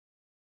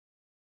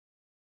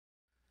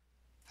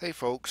Hey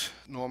folks,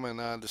 Norma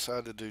and I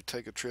decided to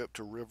take a trip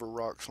to River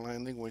Rocks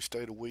Landing. We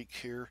stayed a week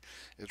here.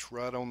 It's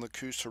right on the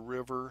Coosa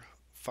River,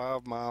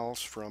 5 miles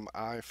from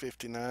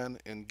I-59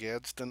 in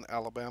Gadsden,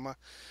 Alabama.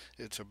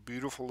 It's a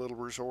beautiful little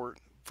resort,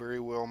 very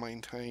well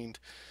maintained.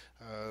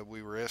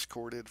 We were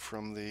escorted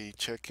from the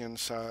check-in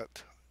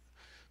site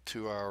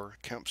to our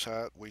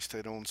campsite. We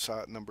stayed on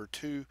site number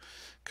 2.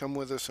 Come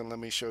with us and let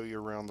me show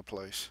you around the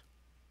place.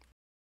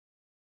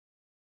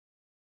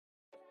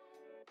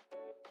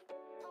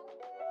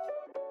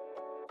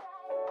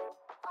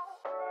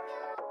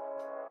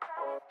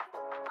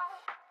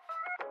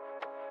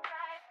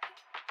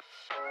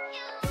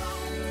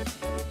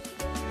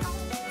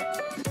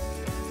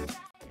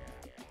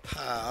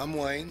 Hi, I'm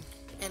Wayne.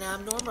 And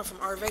I'm Norma from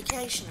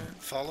RVacationer.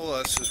 Follow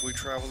us as we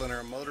travel in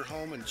our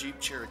motorhome and Jeep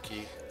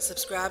Cherokee.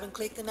 Subscribe and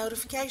click the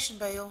notification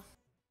bell.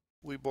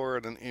 We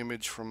borrowed an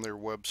image from their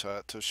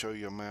website to show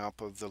you a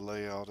map of the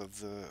layout of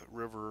the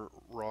River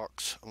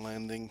Rocks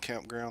Landing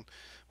campground.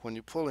 When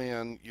you pull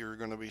in, you're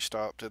going to be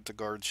stopped at the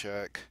guard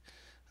shack.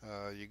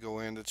 You go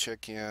in to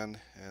check in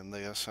and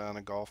they assign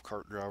a golf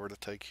cart driver to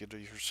take you to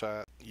your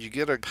site. You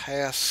get a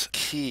pass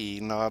key,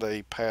 not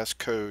a pass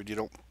code. You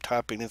don't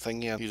type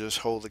anything in. You just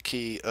hold the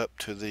key up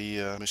to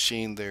the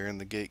machine there and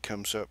the gate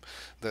comes up.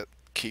 That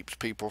keeps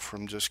people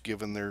from just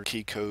giving their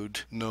key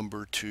code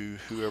number to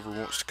whoever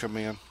wants to come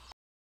in.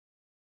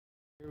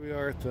 Here we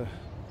are at the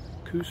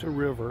Coosa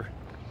River,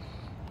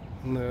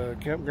 and the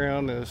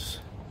campground is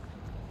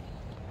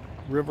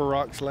River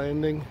Rocks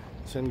Landing.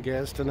 It's in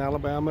Gadsden,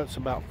 Alabama. It's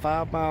about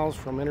 5 miles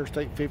from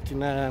Interstate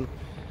 59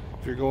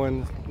 if you're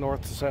going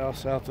north to south,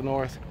 south to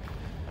north,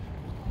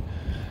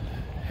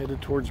 headed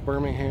towards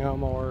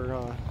Birmingham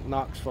or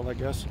Knoxville, I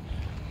guess.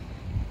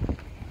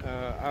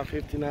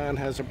 I-59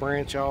 has a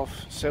branch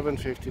off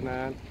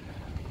 759,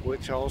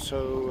 which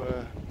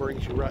also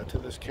brings you right to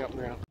this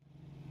campground.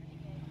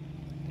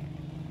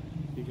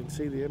 You can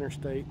see the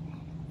interstate.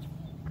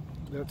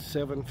 That's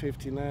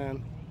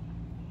 759.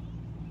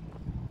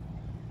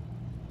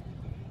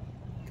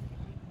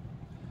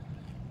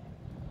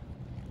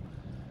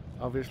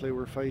 Obviously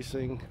we're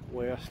facing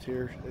west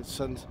here. It's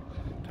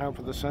time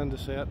for the sun to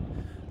set.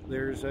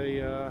 There's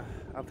a,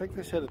 I think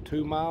they said a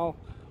 2-mile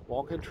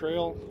walking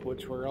trail,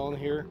 which we're on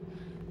here,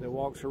 that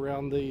walks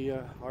around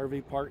the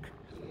RV park.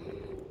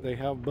 They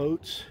have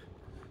boats,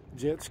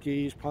 jet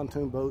skis,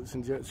 pontoon boats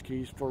and jet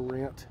skis for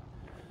rent.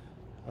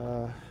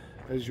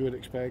 As you would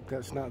expect,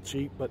 that's not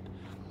cheap, but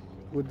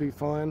would be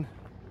fun.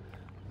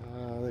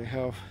 They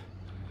have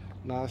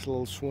nice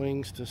little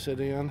swings to sit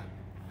in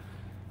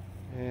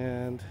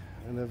and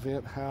an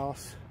event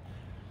house.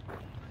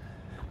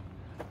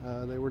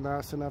 They were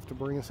nice enough to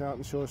bring us out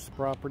and show us the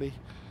property.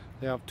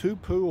 They have 2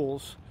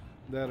 pools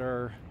that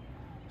are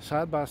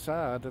side by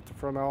side at the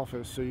front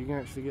office, so you can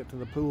actually get to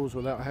the pools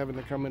without having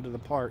to come into the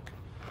park.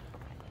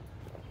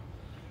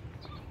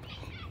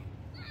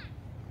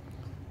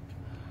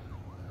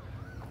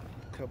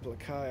 A couple of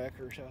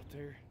kayakers out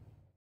there.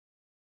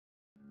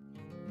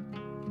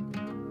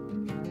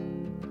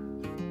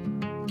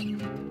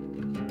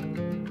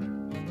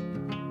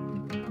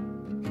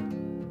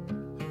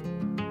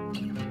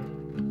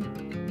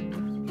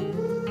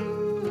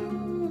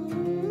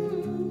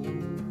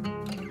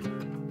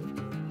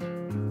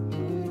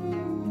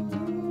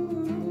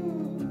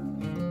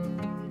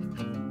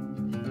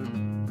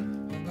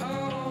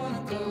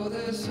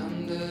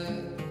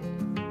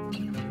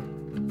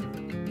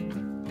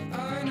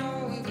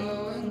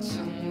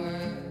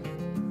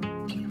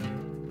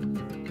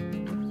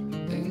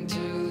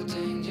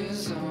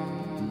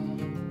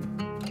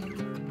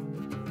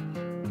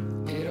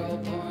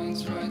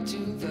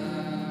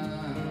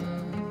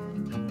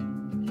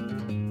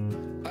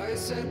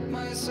 Set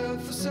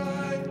myself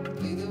aside,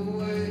 lead the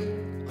way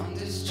on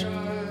this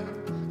trial.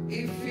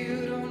 If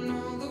you don't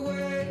know the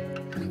way,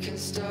 we can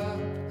stop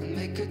and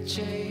make a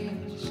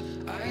change.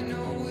 I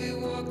know we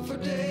walk for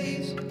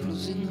days,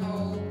 losing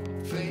hope,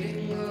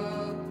 fading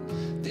love.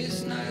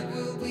 This night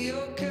will be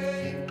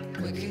okay,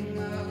 waking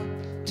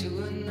up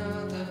to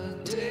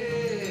another day.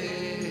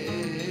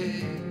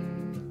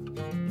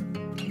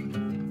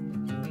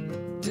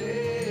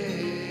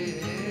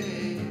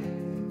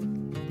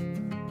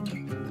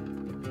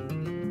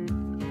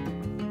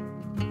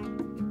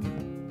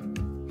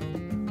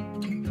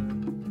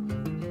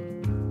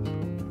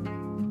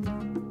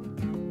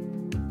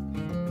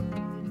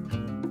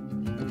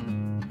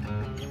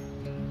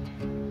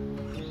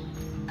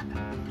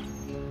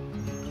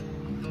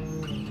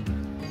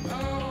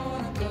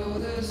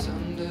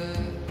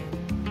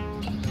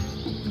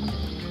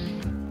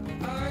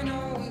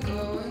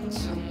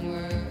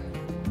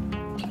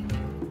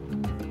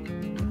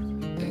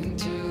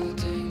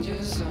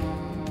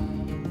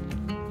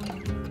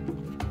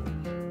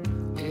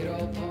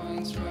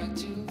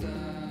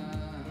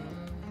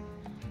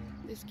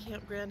 This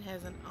campground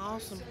has an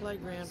awesome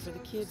playground for the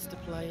kids to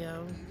play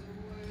on.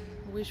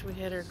 I wish we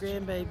had our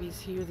grandbabies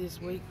here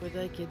this week where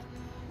they could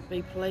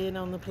be playing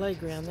on the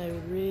playground. They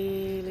would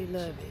really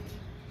love it.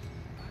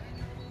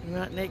 And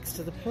right next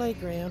to the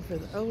playground for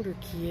the older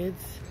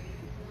kids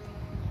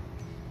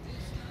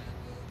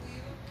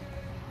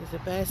is a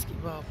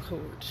basketball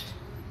court.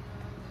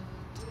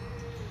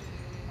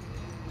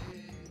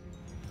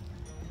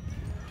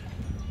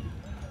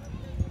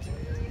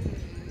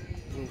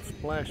 Little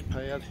splash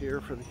pad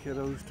here for the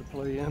kiddos to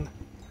play in.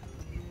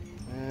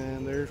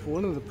 And there's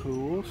one of the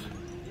pools.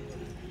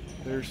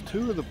 There's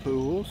two of the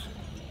pools.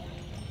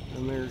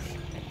 And there's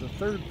the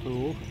third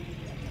pool.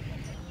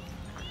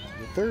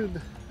 The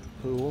third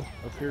pool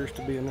appears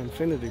to be an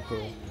infinity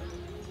pool.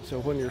 So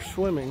when you're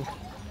swimming,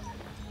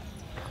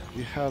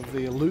 you have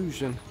the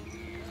illusion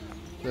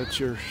that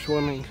you're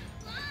swimming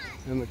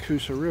in the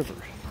Coosa River.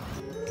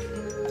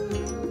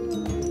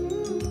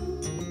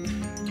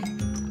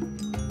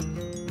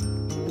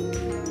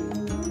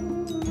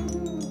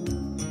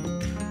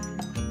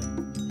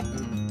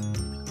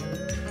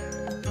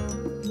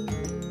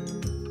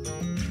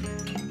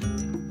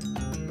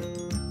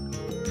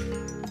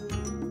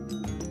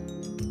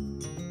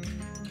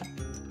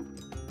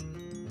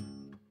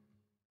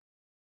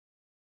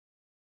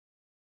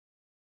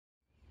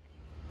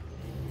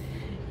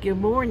 Good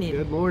morning.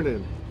 Good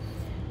morning.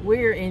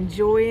 We're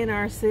enjoying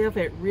ourselves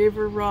at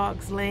River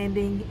Rocks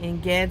Landing in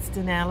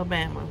Gadsden,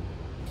 Alabama.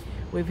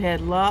 We've had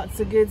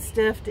lots of good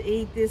stuff to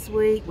eat this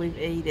week. We've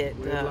eaten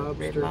at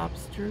Red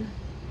Lobster,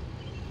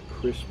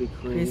 Krispy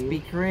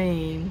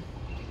Kreme,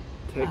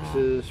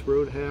 Texas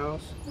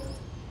Roadhouse,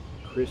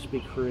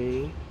 Krispy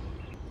Kreme,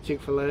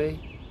 Chick-fil-A,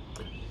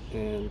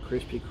 and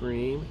Krispy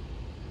Kreme.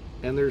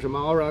 And there's a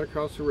mall right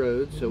across the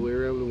road, so we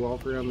were able to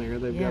walk around there.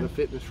 They've got a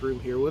fitness room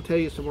here. We'll tell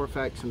you some more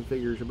facts and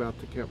figures about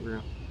the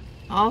campground.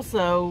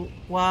 Also,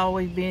 while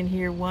we've been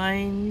here,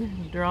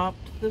 Wayne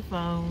dropped the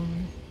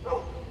phone.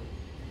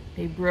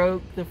 He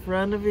broke the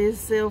front of his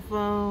cell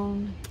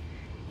phone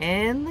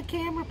and the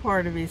camera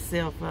part of his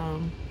cell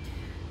phone.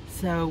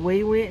 So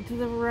we went to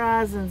the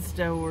Verizon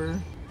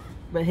store,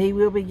 but he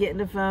will be getting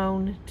the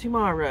phone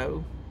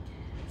tomorrow.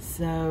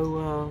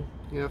 So,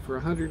 yeah,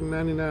 for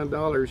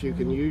 $199 you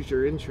can use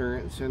your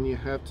insurance, and you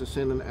have to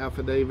send an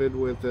affidavit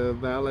with a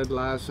valid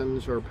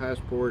license or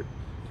passport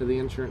to the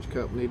insurance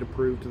company to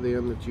prove to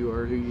them that you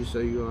are who you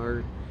say you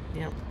are.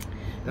 Yep.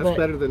 That's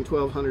better than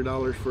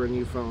 $1,200 for a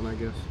new phone, I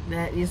guess.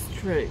 That is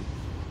true.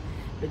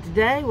 But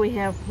today we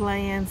have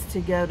plans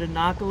to go to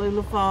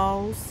Nakalula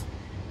Falls.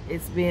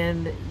 It's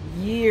been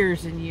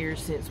years and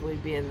years since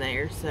we've been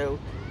there, so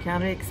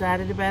kind of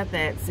excited about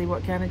that. See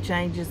what kind of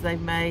changes they've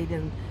made,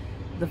 and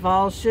the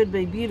falls should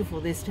be beautiful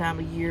this time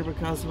of year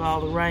because of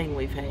all the rain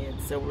we've had,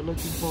 so we're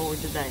looking forward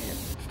to that.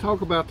 Let's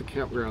talk about the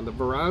campground. The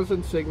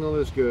Verizon signal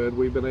is good.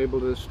 We've been able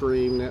to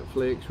stream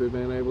Netflix. We've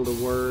been able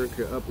to work,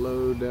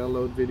 upload,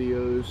 download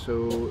videos,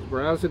 so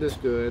Verizon is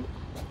good.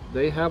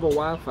 They have a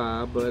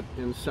Wi-Fi, but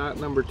in site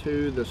number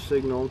 2, the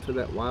signal to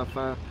that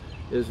Wi-Fi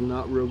is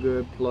not real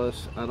good.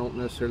 Plus, I don't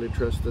necessarily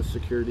trust the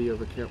security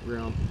of a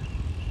campground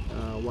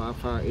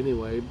Wi-Fi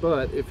anyway,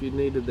 but if you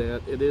needed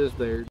that, it is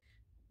there.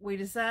 We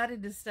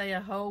decided to stay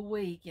a whole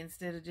week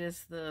instead of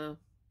just the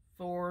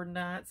 4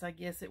 nights, I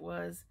guess it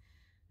was.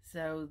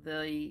 So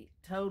the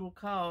total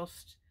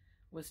cost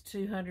was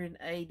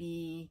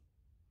 $280,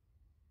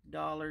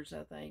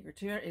 I think, or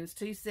it was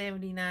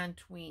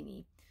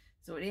 $279.20.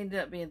 So it ended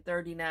up being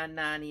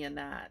 $39.90 a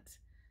night.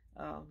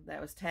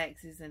 That was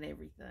taxes and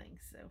everything.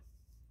 So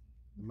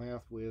the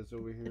math whiz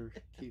over here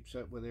keeps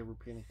up with every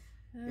penny.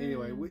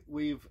 Anyway,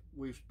 we've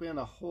spent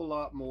a whole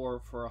lot more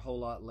for a whole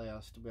lot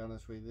less, to be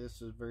honest with you.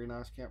 This is a very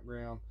nice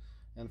campground,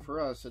 and for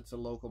us it's a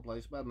local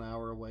place about an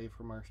hour away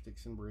from our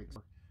Sticks and Bricks.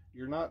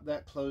 You're not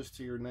that close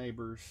to your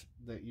neighbors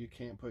that you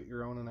can't put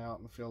your own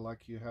out and feel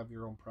like you have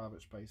your own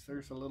private space.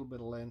 There's a little bit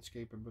of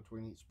landscaping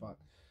between each spot.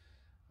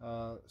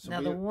 Now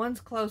the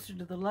ones closer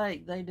to the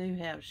lake, they do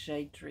have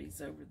shade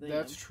trees over there.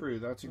 That's true.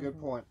 That's a good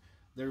point.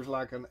 There's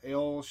like an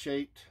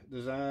L-shaped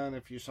design.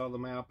 If you saw the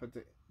map at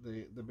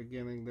the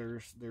beginning,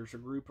 there's a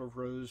group of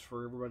rows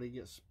for everybody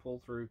gets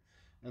pulled through,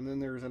 and then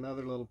there's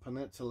another little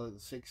peninsula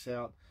that sticks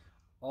out.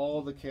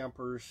 All the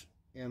campers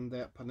in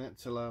that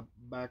peninsula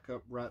back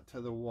up right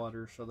to the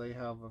water, so they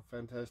have a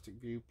fantastic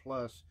view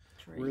plus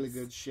really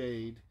good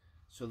shade.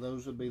 So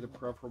those would be the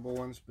preferable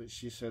ones, but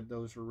she said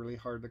those are really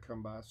hard to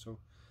come by, so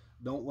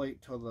don't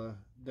wait till the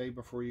day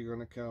before you're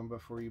going to come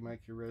before you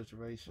make your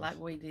reservations like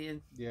we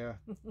did. Yeah.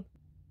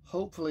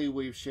 Hopefully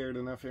we've shared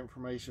enough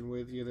information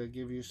with you to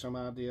give you some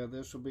idea.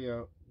 This will be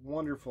a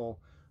wonderful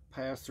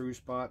pass-through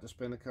spot to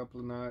spend a couple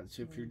of nights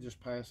if you're just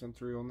passing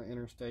through on the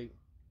interstate.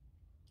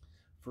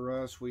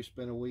 For us, we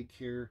spent a week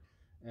here,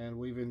 and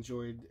we've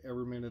enjoyed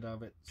every minute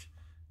of it.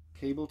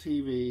 Cable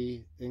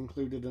TV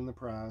included in the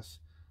price.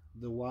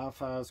 The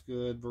Wi-Fi is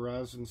good.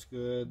 Verizon's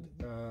good.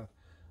 The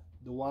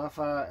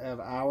Wi-Fi at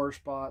our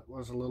spot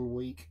was a little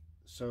weak,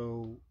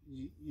 so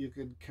you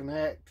could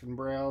connect and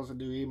browse and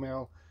do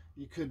email.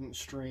 You couldn't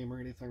stream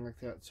or anything like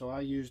that, so I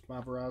used my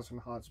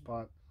Verizon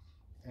hotspot,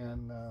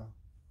 and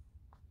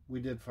we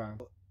did fine.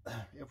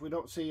 If we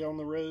don't see you on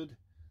the road,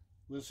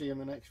 we'll see you in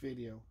the next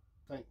video.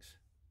 Thanks.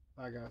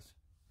 Bye, guys.